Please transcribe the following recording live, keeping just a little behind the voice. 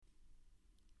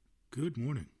Good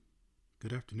morning,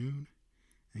 good afternoon,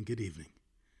 and good evening.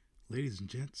 Ladies and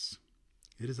gents,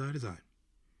 it is I,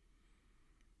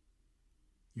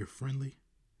 your friendly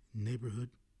neighborhood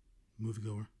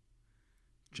moviegoer,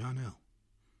 John L.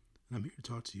 And I'm here to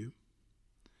talk to you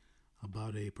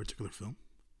about a particular film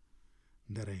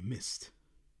that I missed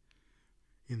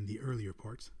in the earlier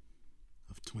parts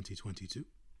of 2022.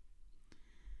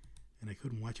 And I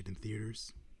couldn't watch it in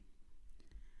theaters.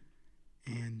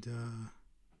 And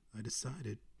I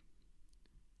decided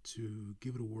to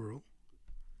give it a whirl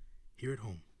here at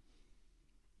home.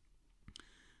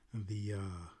 The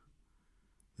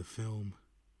film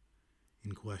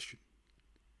in question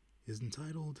is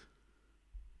entitled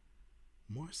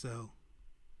Marcel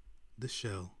the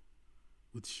Shell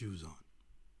with Shoes On.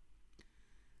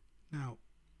 Now,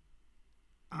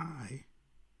 I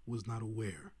was not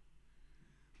aware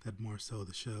that Marcel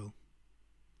the Shell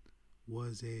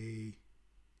was a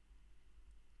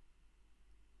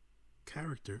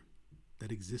character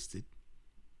that existed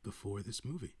before this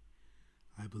movie.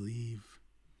 I believe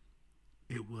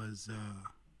it was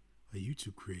a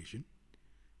YouTube creation,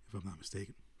 if I'm not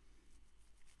mistaken.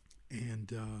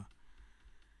 And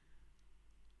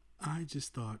I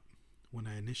just thought, when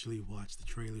I initially watched the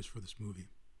trailers for this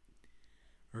movie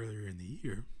earlier in the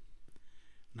year,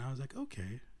 and I was like,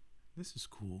 okay, this is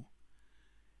cool.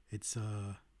 It's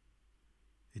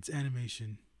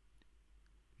animation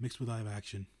mixed with live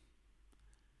action.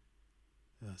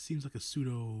 Seems like a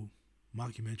pseudo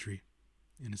mockumentary,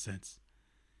 in a sense,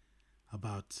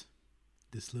 about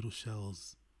this little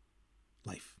shell's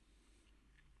life.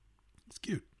 It's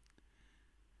cute.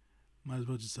 Might as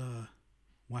well just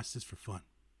watch this for fun.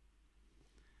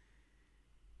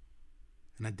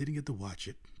 And I didn't get to watch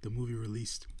it. The movie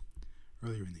released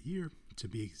earlier in the year. To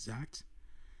be exact,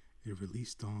 it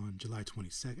released on July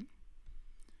 22nd,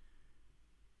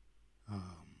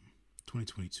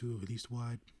 2022, released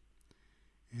wide.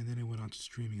 And then it went on to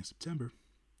streaming in September.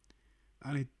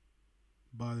 I didn't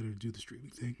bother to do the streaming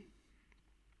thing.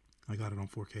 I got it on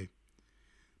 4K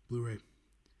Blu-ray,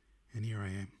 and here I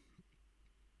am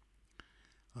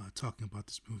talking about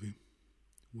this movie,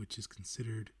 which is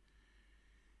considered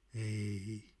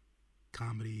a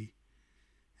comedy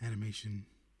animation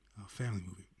family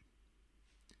movie.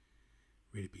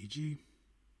 Rated PG,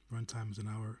 runtime is an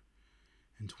hour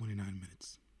and 29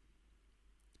 minutes.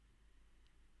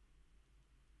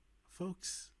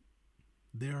 Folks,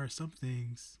 there are some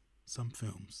things, some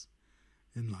films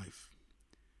in life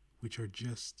which are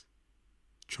just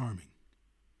charming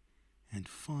and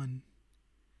fun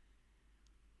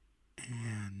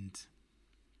and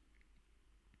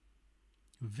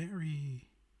very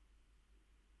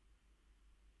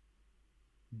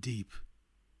deep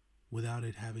without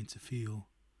it having to feel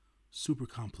super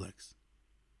complex.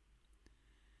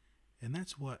 And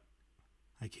that's what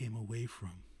I came away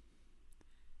from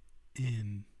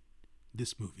in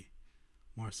this movie,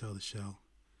 Marcel the Shell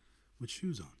with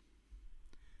Shoes On.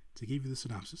 To give you the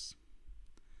synopsis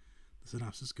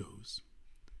goes: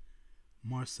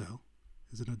 Marcel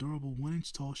is an adorable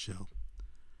 1-inch tall shell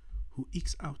who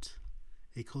ekes out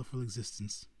a colorful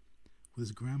existence with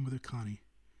his grandmother Connie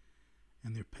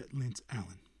and their pet lint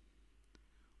Alan.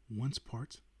 Once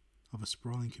part of a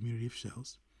sprawling community of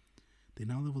shells, they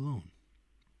now live alone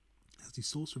as the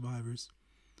sole survivors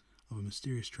of a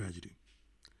mysterious tragedy.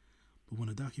 But when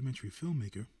a documentary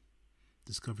filmmaker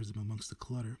discovers them amongst the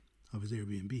clutter of his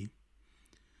Airbnb,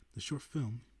 the short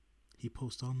film he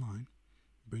posts online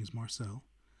brings Marcel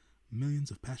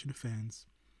millions of passionate fans,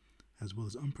 as well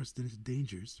as unprecedented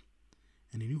dangers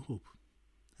and a new hope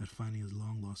at finding his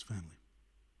long-lost family.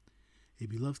 A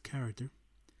beloved character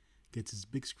gets his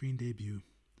big screen debut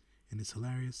in this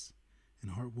hilarious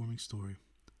and heartwarming story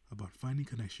about finding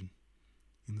connection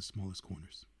in the smallest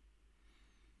corners.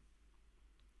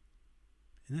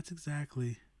 And that's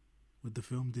exactly what the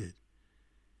film did.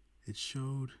 It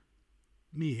showed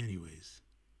me, anyways,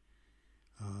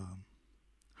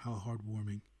 how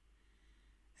heartwarming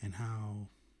and how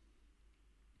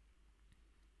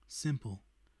simple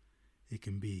it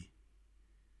can be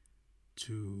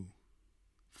to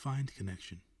find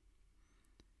connection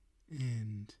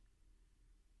and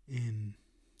in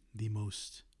the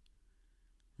most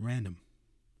random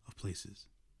of places.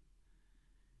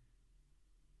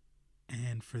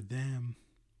 And for them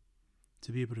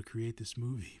to be able to create this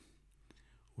movie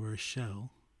where a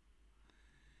shell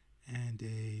and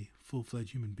a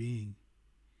full-fledged human being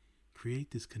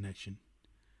create this connection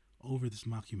over this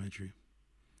mockumentary,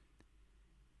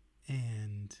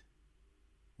 and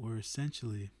where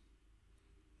essentially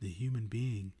the human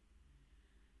being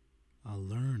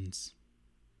learns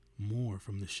more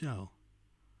from the shell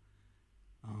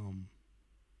um,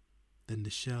 than the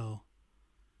shell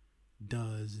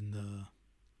does in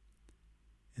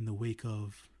the wake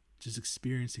of just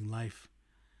experiencing life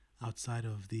outside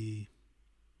of the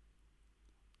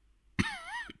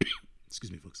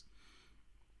excuse me, folks,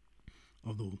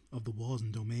 of the walls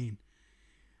and domain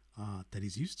that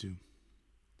he's used to.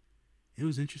 It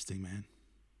was interesting, man.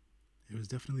 It was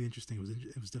definitely interesting.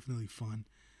 It was definitely fun.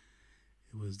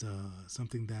 It was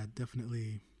something that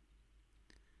definitely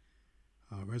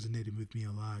resonated with me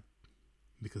a lot,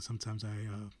 because sometimes I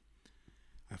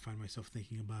find myself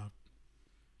thinking about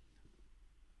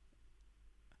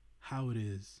how it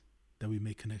is that we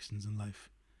make connections in life,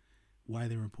 why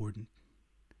they're important,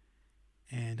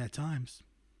 and at times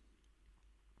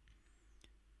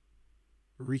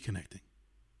reconnecting.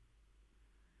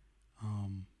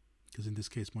 Because in this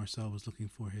case, Marcel was looking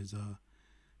for his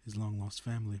long lost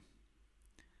family.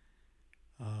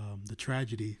 The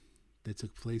tragedy that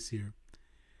took place here,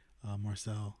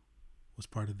 Marcel was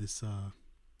part of this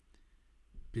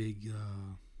big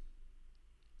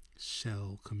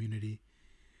shell community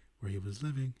where he was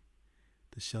living.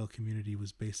 The shell community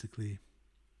was basically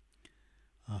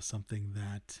something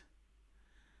that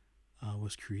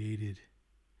was created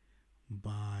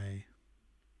by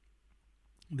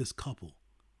this couple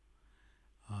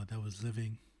that was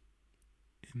living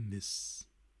in this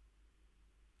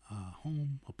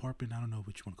home, apartment, I don't know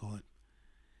what you want to call it.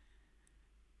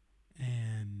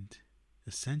 And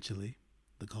essentially,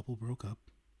 the couple broke up,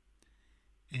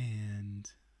 and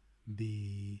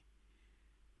they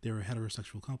were a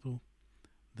heterosexual couple.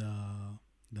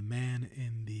 The man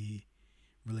in the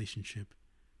relationship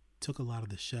took a lot of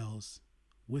the shells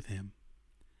with him,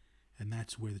 and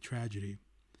that's where the tragedy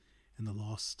and the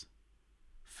lost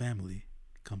family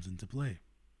comes into play.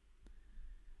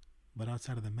 But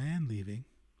outside of the man leaving,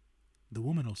 the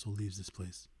woman also leaves this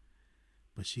place,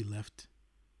 but she left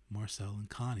Marcel and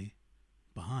Connie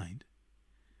behind,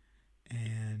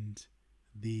 and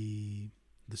the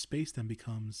space then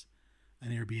becomes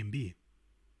an Airbnb.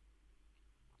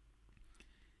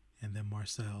 And then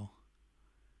Marcel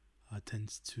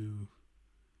tends to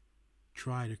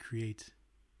try to create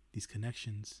these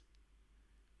connections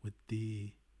with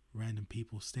the random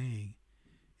people staying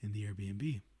in the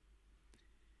Airbnb.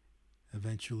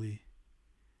 Eventually,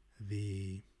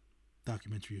 the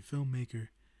documentary filmmaker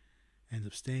ends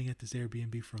up staying at this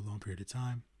Airbnb for a long period of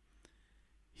time.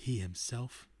 He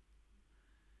himself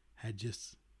had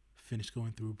just finished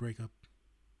going through a breakup,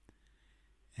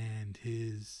 and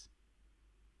his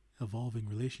evolving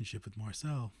relationship with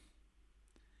Marcel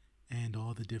and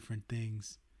all the different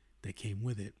things that came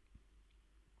with it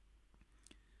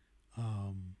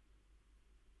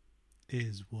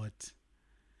is what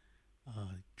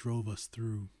drove us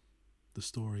through the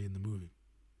story in the movie.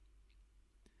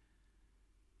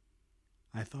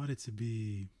 I thought it to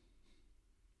be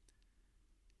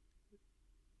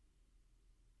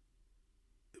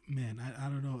I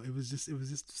don't know. It was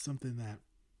just something that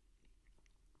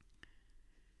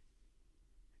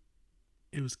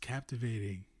it was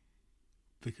captivating,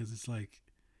 because it's like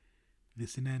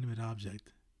this inanimate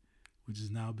object, which has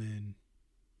now been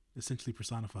essentially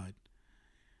personified,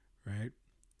 right?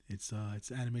 It's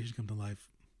animation come to life.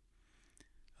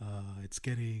 It's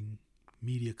getting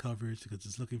media coverage because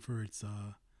it's looking for its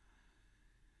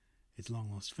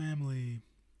long lost family.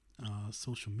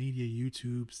 Social media,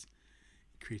 YouTube's,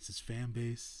 it creates its fan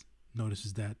base.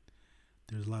 Notices that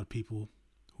there's a lot of people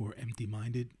who are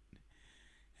empty-minded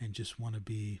and just want to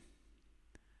be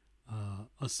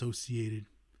associated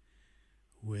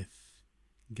with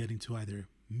getting to either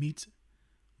meet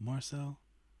Marcel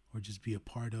or just be a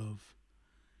part of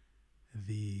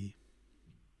the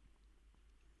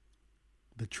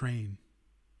train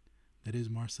that is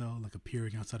Marcel, like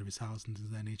appearing outside of his house and things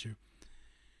of that nature.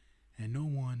 And no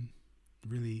one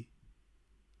really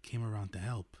came around to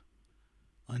help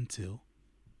until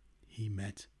he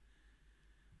met,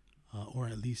 or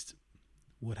at least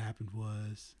what happened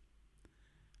was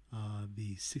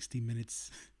the 60 Minutes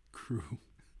crew,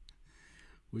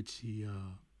 which he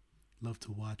loved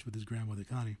to watch with his grandmother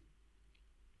Connie.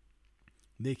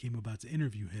 They came about to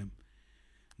interview him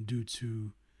due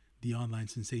to the online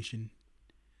sensation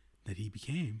that he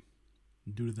became,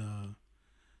 due to the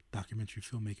documentary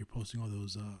filmmaker posting all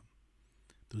those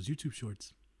YouTube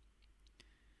shorts.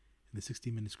 And the 60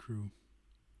 Minutes crew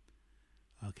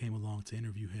came along to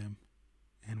interview him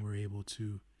and were able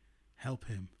to help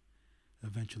him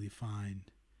eventually find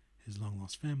his long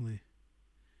lost family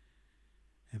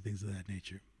and things of that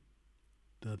nature.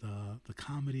 The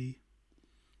comedy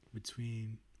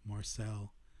between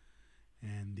Marcel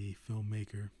and the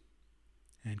filmmaker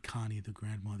and Connie, the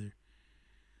grandmother,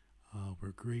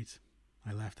 were great.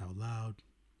 I laughed out loud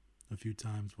a few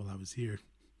times while I was here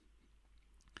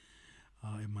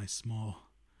in my small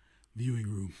viewing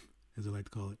room, as I like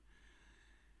to call it.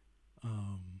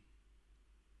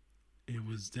 It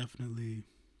was definitely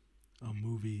a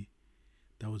movie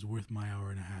that was worth my hour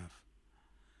and a half.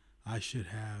 I should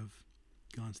have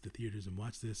gone to the theaters and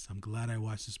watched this. I'm glad I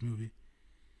watched this movie.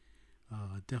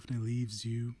 Definitely leaves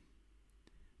you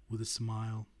with a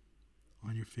smile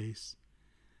on your face.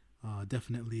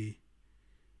 Definitely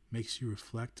makes you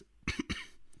reflect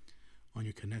on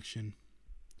your connection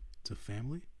to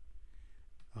family.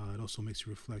 It also makes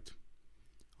you reflect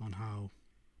on how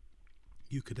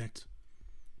you connect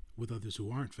with others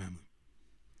who aren't family.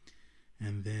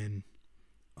 And then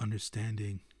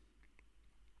understanding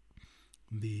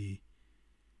the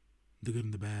good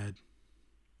and the bad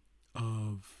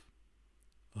of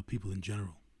people in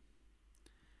general.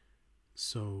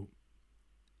 So,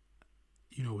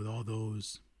 with all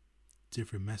those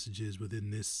different messages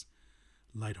within this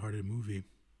lighthearted movie,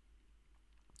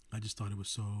 I just thought it was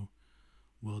so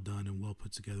well done and well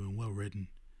put together and well written,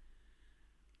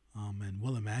 and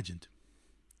well imagined,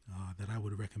 that I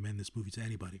would recommend this movie to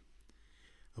anybody.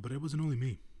 But it wasn't only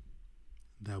me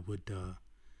that would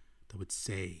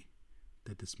say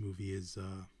that this movie is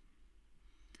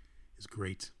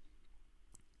great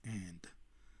and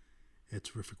a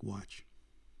terrific watch.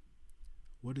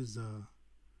 What do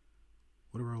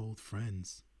our old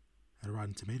friends at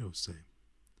Rotten Tomatoes say?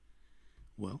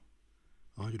 Well,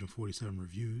 147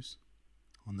 reviews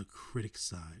on the critics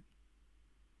side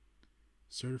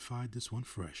certified this one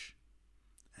fresh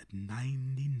at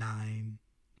 99%.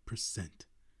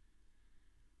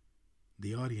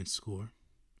 The audience score,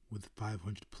 with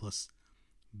 500 plus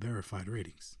verified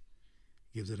ratings,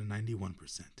 gives it a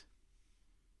 91%.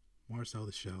 Marcel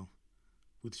the Shell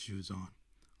with Shoes On,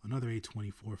 another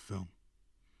A24 film,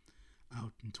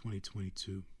 out in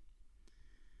 2022.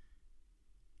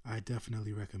 I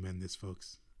definitely recommend this,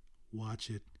 folks. Watch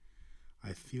it.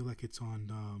 I feel like it's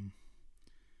on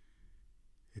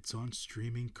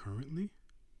streaming currently.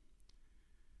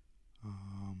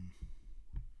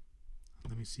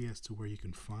 Let me see as to where you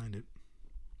can find it,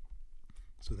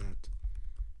 so that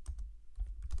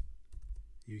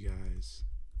you guys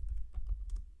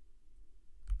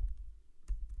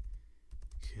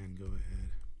can go ahead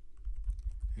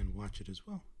and watch it as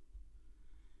well.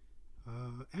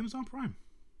 Amazon Prime,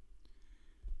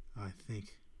 I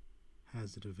think,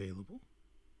 has it available.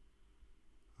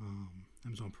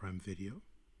 Amazon Prime Video.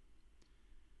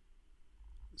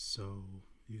 So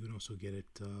you can also get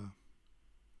it, let's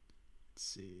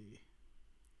see,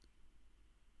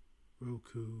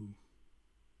 Roku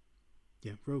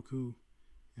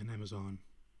and Amazon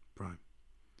Prime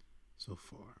so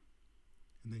far.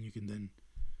 And then you can then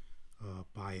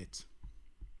buy it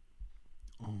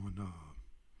on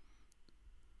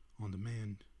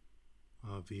demand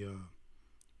via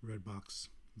Redbox,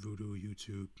 Vudu,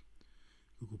 YouTube,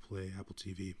 Google Play, Apple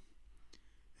TV,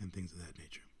 and things of that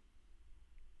nature.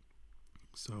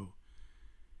 So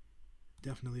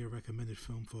definitely a recommended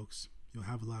film, folks. You'll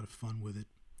have a lot of fun with it.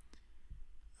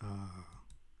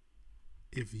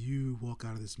 If you walk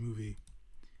out of this movie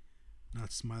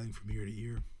not smiling from ear to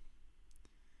ear,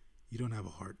 you don't have a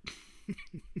heart.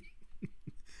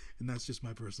 And that's just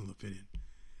my personal opinion.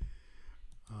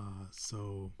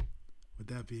 So with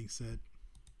that being said,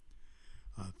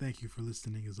 thank you for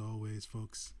listening as always,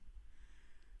 folks.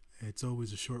 It's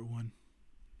always a short one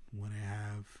when I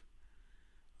have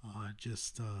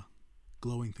just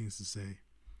glowing things to say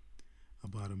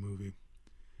about a movie.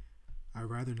 I'd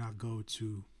rather not go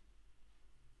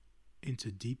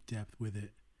into deep depth with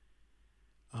it,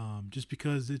 just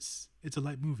because it's a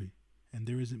light movie and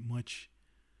there isn't much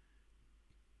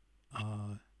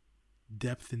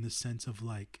depth in the sense of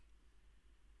like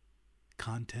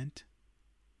content,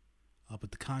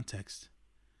 but the context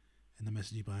and the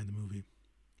messaging behind the movie,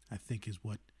 I think, is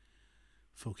what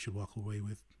folks should walk away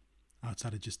with,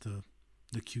 outside of just the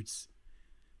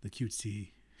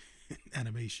cutesy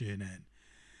animation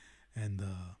and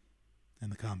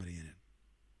the comedy in it.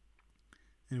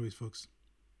 Anyways, folks,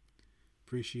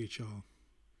 appreciate y'all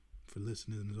for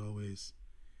listening as always.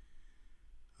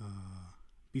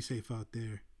 Be safe out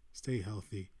there, stay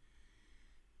healthy,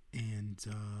 and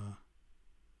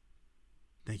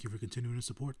thank you for continuing to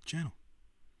support the channel.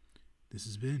 This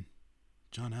has been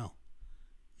John L.,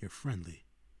 your friendly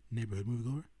neighborhood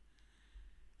moviegoer,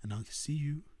 and I'll see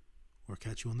you or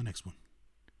catch you on the next one.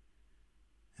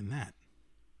 And that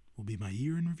will be my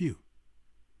year in review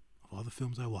of all the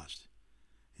films I watched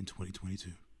in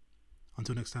 2022.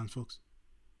 Until next time, folks,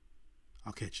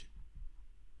 I'll catch you.